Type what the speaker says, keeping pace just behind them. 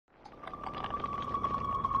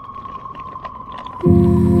Open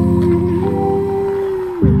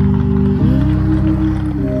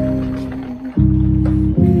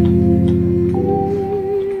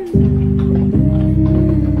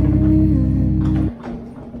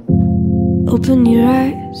your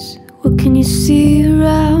eyes, what can you see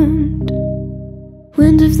around?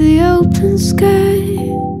 Wind of the open sky,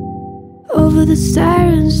 over the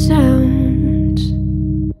siren sounds.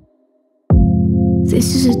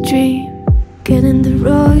 This is a dream, getting the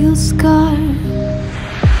royal scar,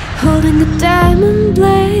 holding a diamond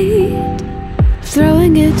blade,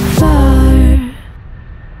 throwing it far.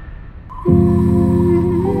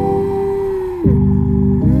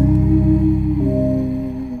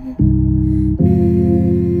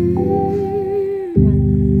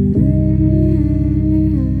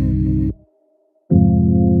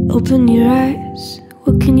 Open your eyes,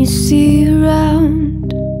 what can you see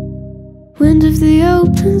around? Wind of the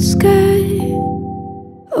open sky,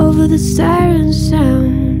 over the siren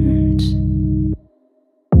sounds.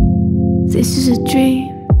 This is a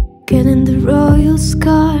dream, getting the royal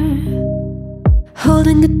scar,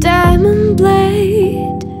 holding a diamond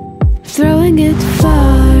blade, throwing it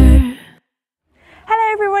far.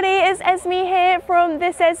 Hello everybody, it's Esme here from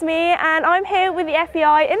This Esme, and I'm here with the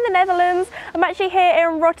FEI in the Netherlands. I'm actually here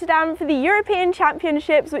in Rotterdam for the European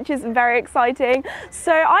Championships, which is very exciting.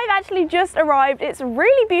 So I've actually just arrived. It's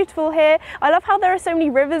really beautiful here. I love how there are so many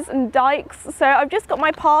rivers and dikes. So I've just got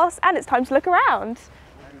my pass and it's time to look around.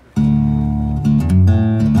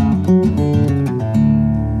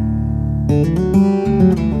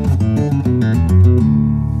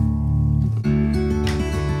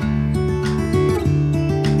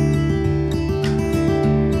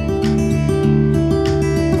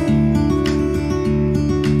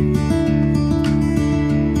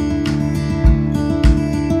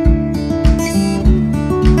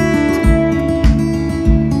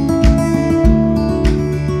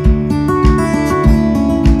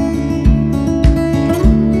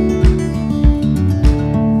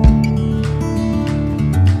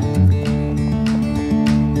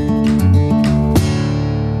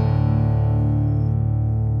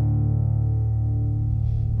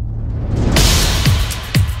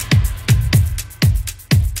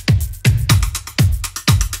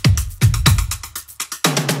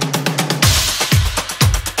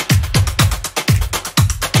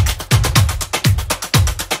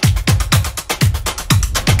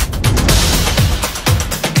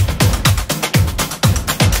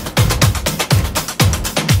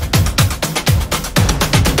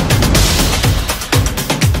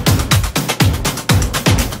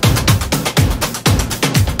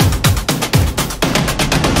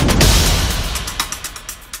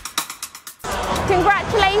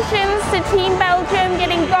 Congratulations to Team Belgium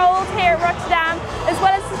getting gold here at Rotterdam, as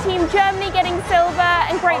well as to Team Germany getting silver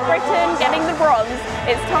and Great Britain getting the bronze.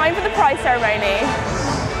 It's time for the prize ceremony.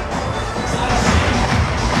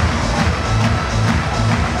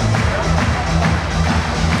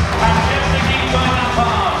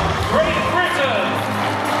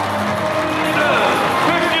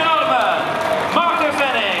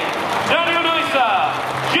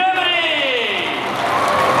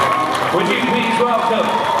 Would you please welcome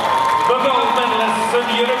the gold medalists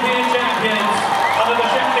and European champions under the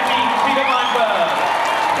chef technique, Peter Weinberg,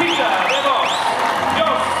 Peter Devos,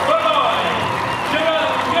 Jos Benoy,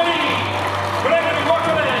 Jerome Gary, Gregory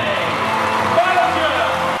Waterley, Belgium.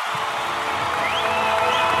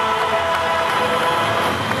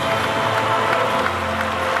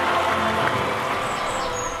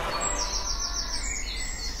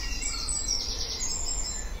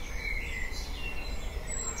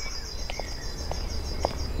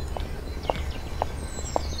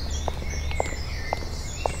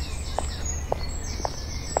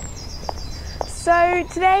 So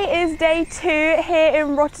today is day 2 here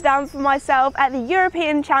in Rotterdam for myself at the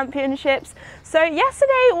European Championships. So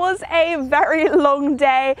yesterday was a very long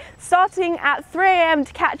day, starting at 3 AM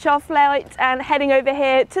to catch our flight and heading over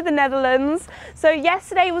here to the Netherlands. So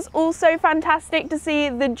yesterday was also fantastic to see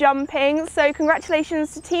the jumping. So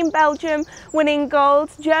congratulations to Team Belgium winning gold,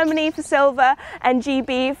 Germany for silver and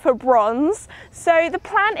GB for bronze. So the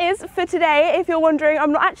plan is for today, if you're wondering,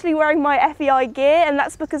 I'm not actually wearing my FEI gear, and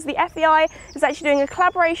that's because the FEI is actually doing a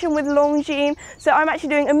collaboration with Longines. So I'm actually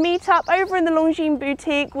doing a meetup over in the Longines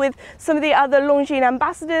boutique with some of the other Longines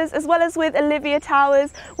ambassadors, as well as with Olivia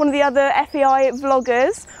Towers, one of the other FEI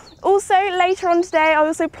vloggers. Also later on today, I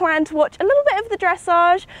also plan to watch a little bit of the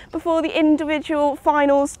dressage before the individual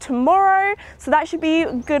finals tomorrow, so that should be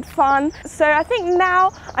good fun. So I think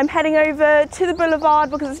now I'm heading over to the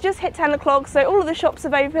boulevard because it's just hit 10 o'clock, so all of the shops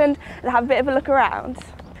have opened, and have a bit of a look around.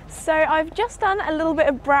 So I've just done a little bit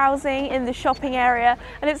of browsing in the shopping area,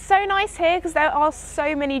 and it's so nice here because there are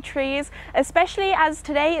so many trees, especially as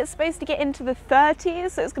today it's supposed to get into the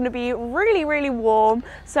 30s, so it's going to be really warm.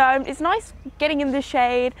 So it's nice getting in the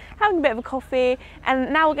shade, having a bit of a coffee,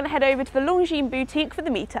 and now we're going to head over to the Longines boutique for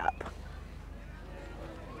the meetup.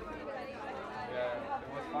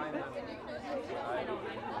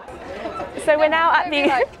 So we're now at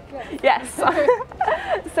the yes.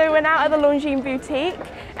 So we're now at the Longines boutique,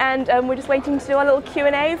 and we're just waiting to do our little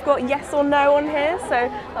Q&A. We've got yes or no on here, so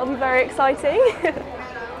that'll be very exciting.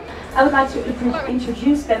 I would like to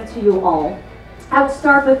introduce them to you all. I will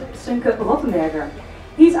start with Sunke Rottenberger.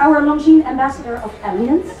 He's our Longines Ambassador of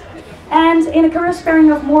Eminence, and in a career spanning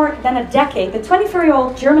of more than a decade, the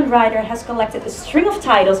 24-year-old German rider has collected a string of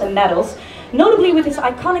titles and medals, notably with his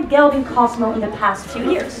iconic gelding Cosmo in the past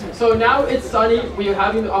few years. So now it's sunny, we're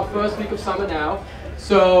having our first week of summer now,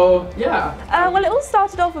 so yeah. Well, it all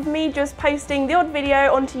started off with me just posting the odd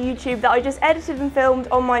video onto YouTube that I just edited and filmed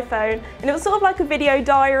on my phone, and it was sort of like a video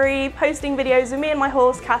diary, posting videos of me and my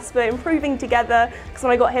horse Casper improving together, because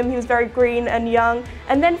when I got him he was very green and young,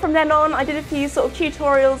 and then from then on I did a few sort of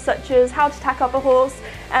tutorials such as how to tack up a horse,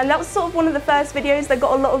 and that was sort of one of the first videos that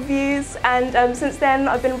got a lot of views, and since then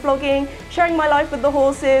I've been vlogging, sharing my life with the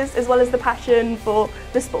horses as well as the passion for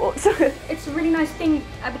the sport. It's a really nice thing.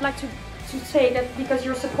 I would like to say that because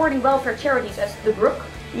you're supporting welfare charities as The Brook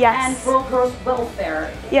and World Horse Welfare.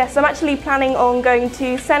 Yes, I'm actually planning on going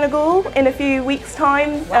to Senegal in a few weeks'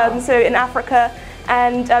 time, so in Africa,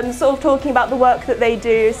 and sort of talking about the work that they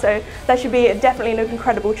do, so that should be definitely an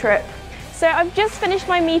incredible trip. So I've just finished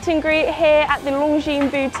my meet and greet here at the Longines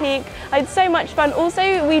boutique. I had so much fun.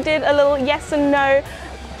 Also, we did a little yes and no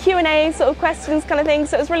Q&A sort of questions kind of thing,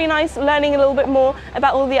 so it was really nice learning a little bit more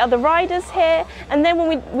about all the other riders here. And then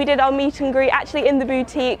when we did our meet and greet actually in the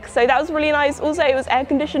boutique, so that was really nice. Also it was air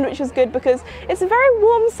conditioned, which was good because it's a very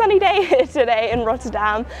warm sunny day here today in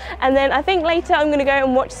Rotterdam. And then I think later I'm going to go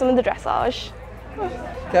and watch some of the dressage.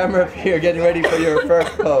 Camera up here, getting ready for your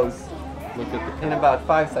first pose. Look at in about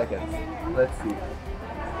 5 seconds. Let's see.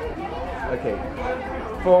 Okay.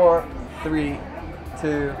 4, 3,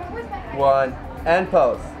 2, 1, and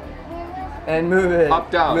pose. And move it. Up,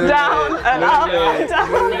 down. Move down, it. and Move up, it.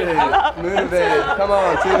 down, Move it. and up. Move it. Come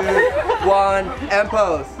on. 2, 1, and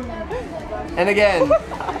pose. And again.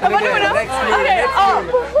 And again. Next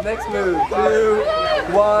move. Next move.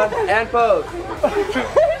 2, 1, and pose.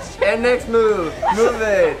 And next move. Move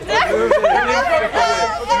it. Move it. Move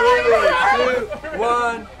it. 2,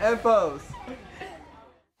 1, and pose.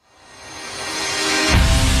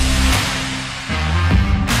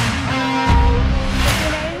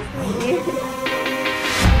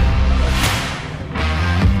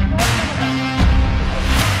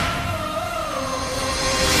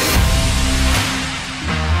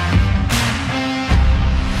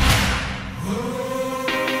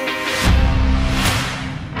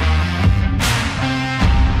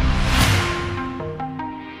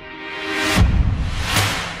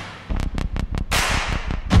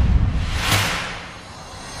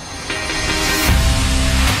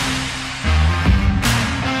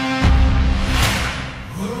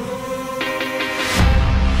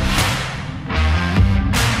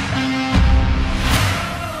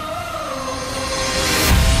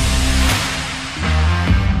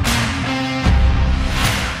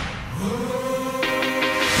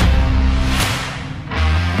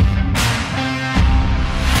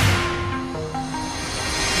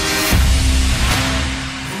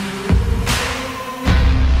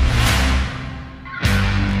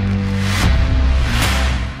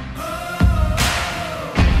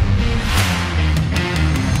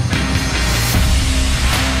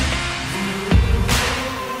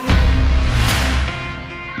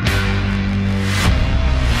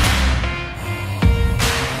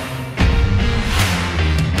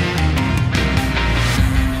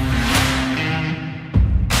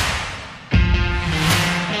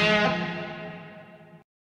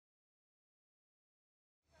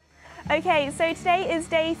 Okay, so today is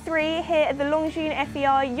day 3 here at the Longines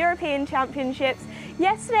FEI European Championships.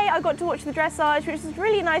 Yesterday I got to watch the dressage, which was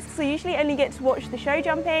really nice because I usually only get to watch the show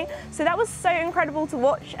jumping. So that was so incredible to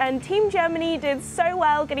watch, and Team Germany did so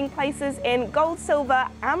well, getting places in gold, silver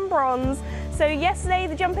and bronze. So yesterday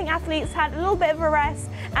the jumping athletes had a little bit of a rest,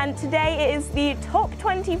 and today it is the top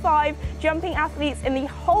 25 jumping athletes in the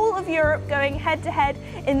whole of Europe going head to head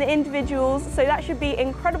in the individuals. So that should be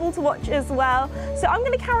incredible to watch as well. So I'm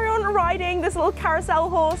going to carry on riding this little carousel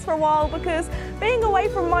horse for a while, because being away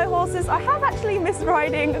from my horses I have actually missed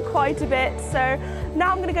riding quite a bit. So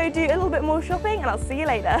now I'm going to go do a little bit more shopping, and I'll see you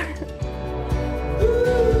later.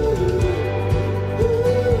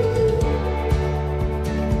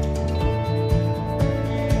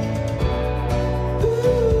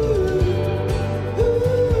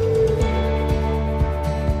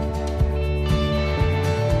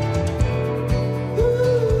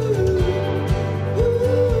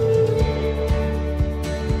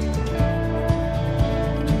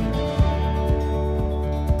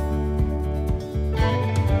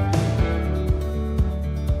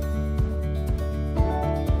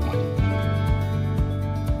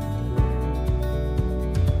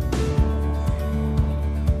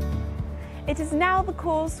 now the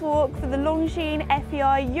course walk for the Longines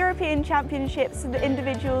FEI European Championships for the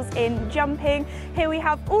individuals in jumping. Here we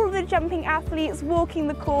have all of the jumping athletes walking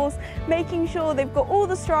the course, making sure they've got all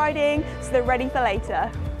the striding so they're ready for later.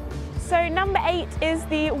 So number 8 is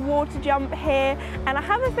the water jump here, and I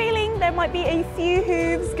have a feeling there might be a few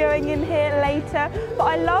hooves going in here later, but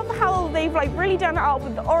I love how they've really done it up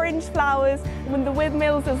with the orange flowers and with the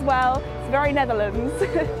windmills as well. It's very Netherlands.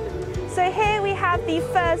 So here we have the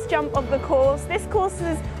first jump of the course. This course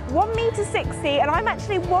is 1.60 m and I'm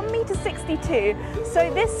actually 1.62 m,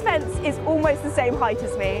 so this fence is almost the same height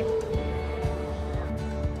as me.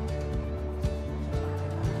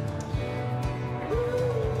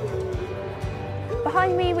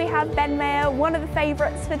 Behind me we have Ben Mayer, one of the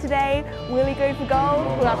favourites for today. Will he go for gold?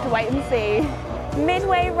 We'll have to wait and see.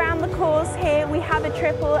 Midway around the course here we have a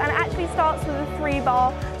triple, and it actually starts with a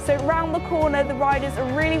 3-bar. So round the corner the riders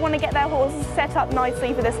really want to get their horses set up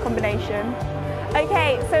nicely for this combination.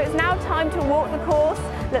 Okay, so it's now time to walk the course.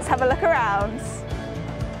 Let's have a look around.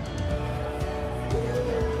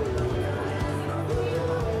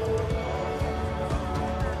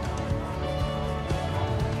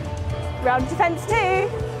 Round to fence 2.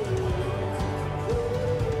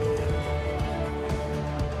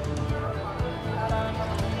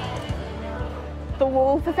 The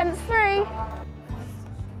wall for fence 3.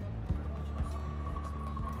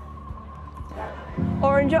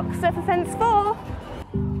 Orange oxer for fence 4.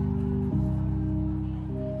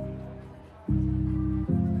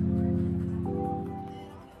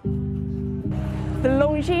 The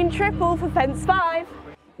Longines triple for fence 5.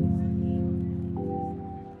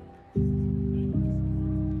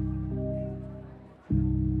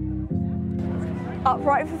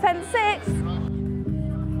 Upright for fence 6.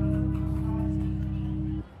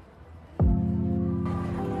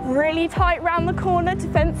 Really tight round the corner to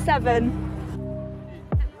fence 7.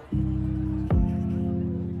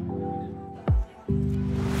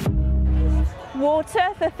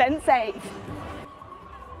 Water for fence 8.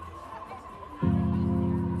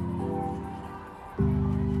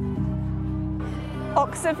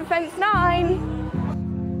 Oxer for fence 9.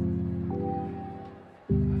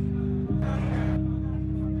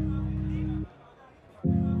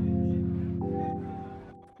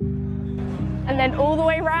 And then all the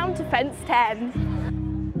way round to fence 10.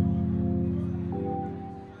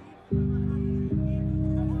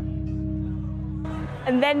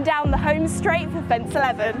 And then down the home straight for fence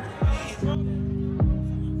 11.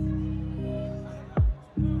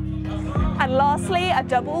 And lastly, a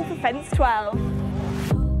double for fence 12.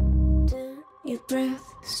 Holding your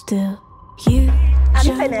breath still, you And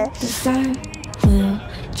jump finish. the fire. We'll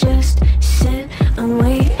just sit and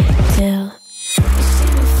wait till you see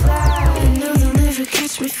me fly. You know they'll never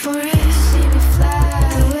catch me for it. See me fly.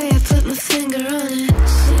 The way I put my finger on it.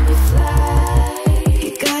 See me fly.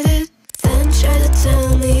 You got it, then try to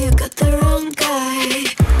tell me you got the wrong guy.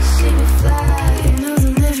 See me fly. You know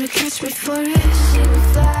they'll never catch me for it. See me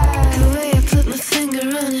fly. The way I put my finger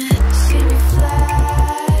on it. See me fly.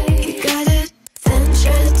 You got it, then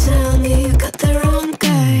try to tell me you got the wrong guy.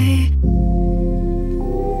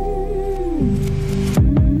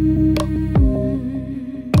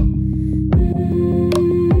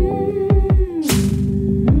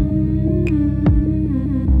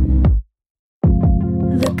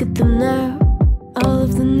 Look at them now, all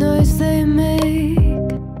of the noise they make,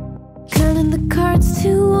 counting the cards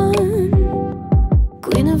to 1.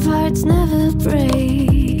 Queen of hearts never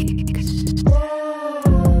breaks.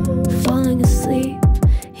 Falling asleep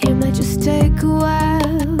here might just take a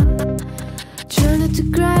while. Try not to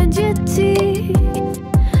grind your teeth,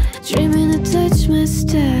 dreaming to touch my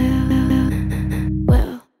style.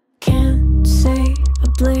 Well, can't say I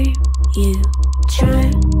blame you.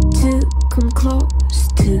 Try to come close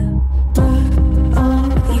to, but all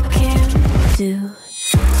you can do.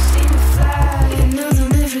 See me fly. You know they'll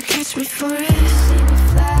never catch me for it. See me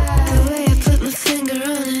fly. The way I put my finger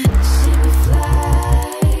on it. See me fly.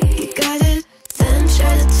 You got it, then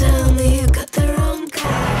try to tell me you got the wrong guy.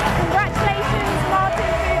 Congratulations,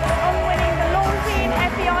 Martin Fuchs, on winning the Longines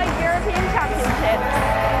FEI European Championships.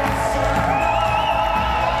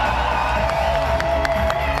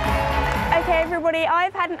 Okay everybody,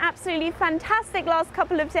 I've had an absolutely fantastic last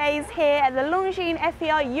couple of days here at the Longines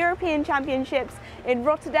FEI European Championships in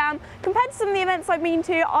Rotterdam. Compared to some of the events I've been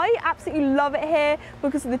to, I absolutely love it here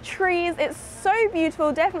because of the trees. It's so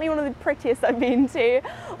beautiful, definitely one of the prettiest I've been to.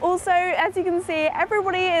 Also, as you can see,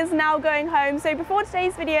 everybody is now going home. So before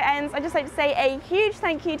today's video ends, I'd just like to say a huge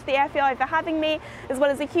thank you to the FEI for having me, as well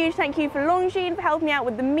as a huge thank you for Longines for helping me out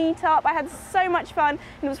with the meetup. I had so much fun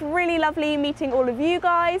and it was really lovely meeting all of you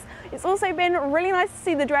guys. It's also been really nice to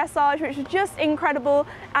see the dressage, which was just incredible,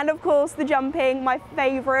 and of course the jumping, my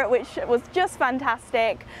favourite, which was just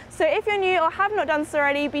fantastic. So if you're new or have not done so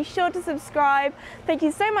already, be sure to subscribe. Thank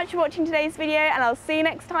you so much for watching today's video, and I'll see you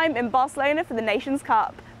next time in Barcelona for the Nations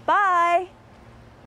Cup. Bye!